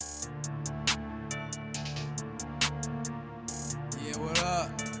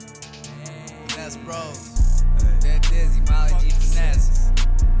Finesse bros. They're dizzy, Molly G Finesse.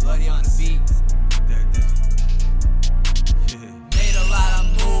 Bloody on the beat. They're dizzy. Yeah. Made a lot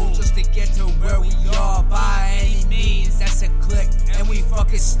of moves just to get to where we are by any means. That's a click, and we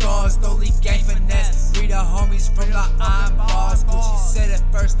fucking stars. Dolly gang finesse. Free the homies from the iron bars. Gucci said it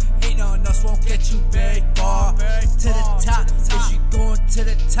first. Hating on us won't get you very far. To the top, if you going to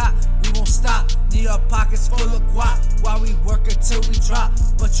the top, we won't stop. Need our pockets full of guap while we work until we drop.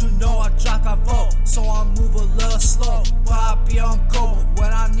 But you know I drop my vote, so I move a little slow. But I be on go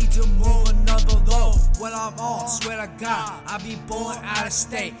when I need to move another load. When I'm on, swear to God, I be bowling out of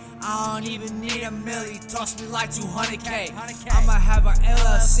state. I don't even need a milli, toss me like 200K. I'ma have a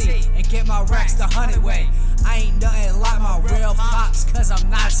LLC and get my racks the 100 way. I ain't nothing like my real pops, cause I'm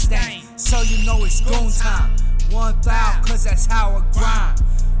not a stain. So you know it's goon time. 1,000, cause that's how I grind.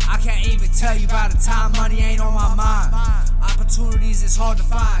 I can't even tell you by the time money ain't on my mind. Opportunities is hard to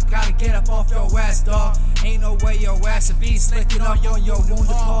find. Gotta get up off your ass, dog. Ain't no way your ass will be slicking up on your wounded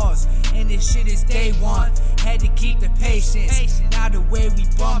paws. And this shit is day one. Had to keep the patience. Now the way we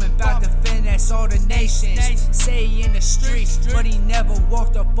bumming, bout to finesse all the nations. Say he in the streets, but he never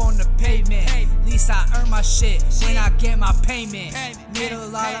walked up on the pavement. At least I earn my shit when I get my payment. Made a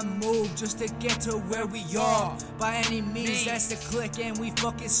lot of moves just to get to where we are. By any means, that's the click and we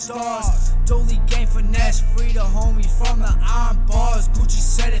fucking stars. Dolly gang finesse, free the homies from the iron bars. Gucci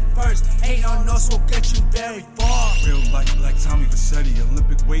said it first, ain't on us will get you very far. Real life like Tommy Vassetti,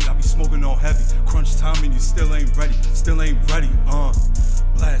 Olympic weight, I be smoking on heavy. Crunch time and you still ain't ready.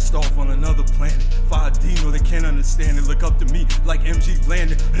 Blast off on another planet. 5D, no they can't understand it. Look up to me like MG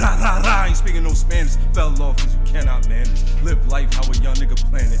landed. Rah rah rah, ain't speaking no Spanish. Fell off cause you cannot manage. Live life how a young nigga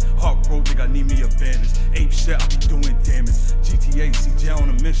planned it. Heart broke, think I need me a bandage. Ape shit, I be doing damage. GTA, CJ on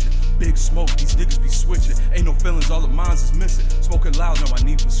a mission. Big smoke, these niggas be switching. Ain't no feelings, all the minds is missing. Smoking loud, now I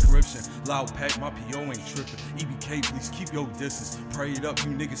need prescription. Loud pack, my PO ain't tripping. EBK, please keep your distance. Pray it up,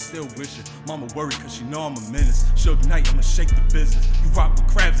 you niggas still wishing. Mama worried cause she know I'm a menace. Suge Knight, I'ma shake the business. You rock with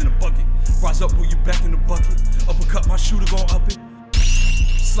crabs in a bucket. Rise up, pull you back in the bucket. Uppercut, my shooter gon' up it.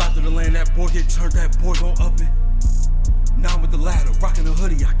 Slide to the lane, that boy get turned, that boy gon' up it. Now I'm with the ladder, rocking the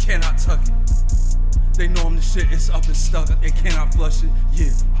hoodie, I cannot tuck it. They know I'm the shit, it's up and stuck, they cannot flush it.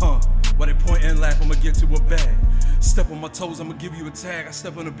 Yeah, While they point and laugh, I'ma get to a bag. Step on my toes, I'ma give you a tag. I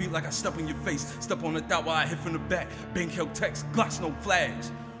step on the beat like I step on your face. Step on the thought while I hit from the back. Bank held text, Glocks no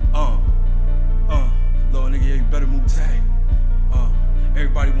flags. Little nigga, yeah, you better move tag.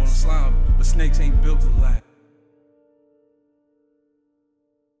 Everybody wanna slime, but snakes ain't built to last.